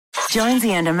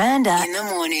Jonesy and Amanda in the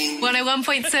morning.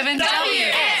 101.7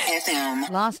 WFM.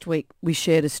 Last week, we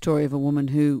shared a story of a woman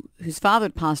whose father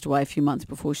had passed away a few months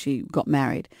before she got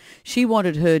married. She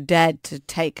wanted her dad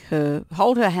to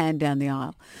hold her hand down the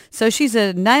aisle. So she's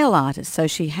a nail artist, so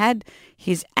she had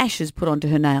his ashes put onto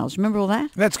her nails. Remember all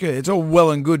that? That's good. It's all well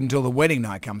and good until the wedding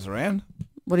night comes around.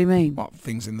 What do you mean? What,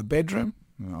 things in the bedroom?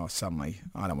 Oh, suddenly,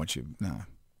 I don't want you, no.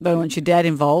 Don't want your dad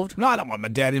involved? No, I don't want my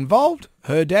dad involved.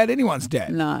 Her dad, anyone's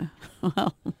dad. No.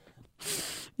 Well,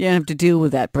 you don't have to deal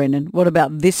with that, Brendan. What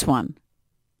about this one?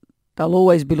 They'll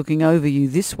always be looking over you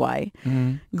this way.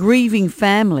 Grieving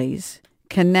families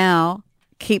can now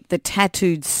keep the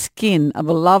tattooed skin of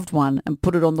a loved one and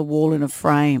put it on the wall in a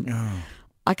frame. Oh.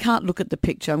 I can't look at the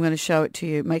picture. I'm going to show it to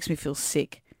you. It makes me feel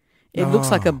sick. It looks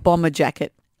like a bomber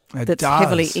jacket that's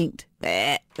heavily inked.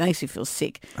 Makes me feel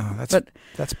sick. Oh,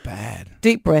 that's bad.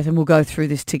 Deep breath and we'll go through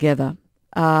this together.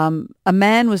 A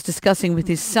man was discussing with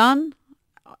his son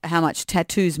how much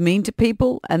tattoos mean to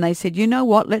people, and they said, you know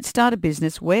what, let's start a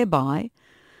business whereby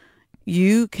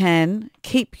you can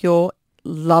keep your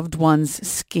loved one's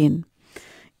skin.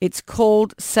 It's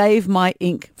called Save My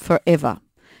Ink Forever.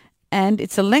 And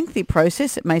it's a lengthy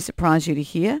process, it may surprise you to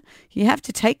hear. You have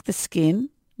to take the skin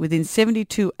within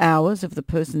 72 hours of the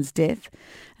person's death,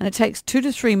 and it takes 2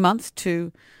 to 3 months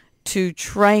to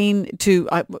train,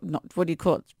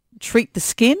 treat the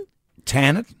skin.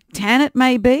 Tan it? Tan it,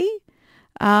 maybe.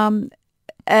 And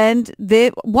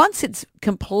once it's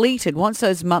completed, once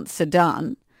those months are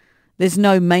done, there's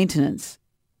no maintenance.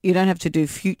 You don't have to do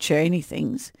future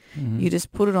anythings. You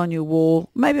just put it on your wall,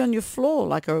 maybe on your floor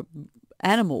like a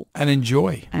animal. And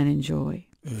enjoy.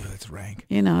 Ugh, that's rank.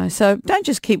 You know, so don't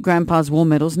just keep Grandpa's war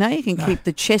medals. Now you can keep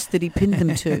the chest that he pinned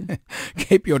them to.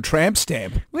 Keep your tramp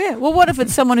stamp. Yeah. Well, what if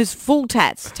it's someone who's full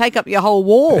tats? Take up your whole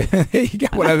wall. There you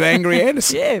go. One of Angry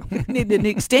Anderson. Yeah. Need an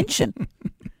extension.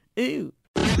 Ew.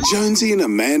 Jonesy and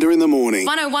Amanda in the morning.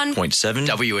 101.7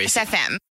 WSFM.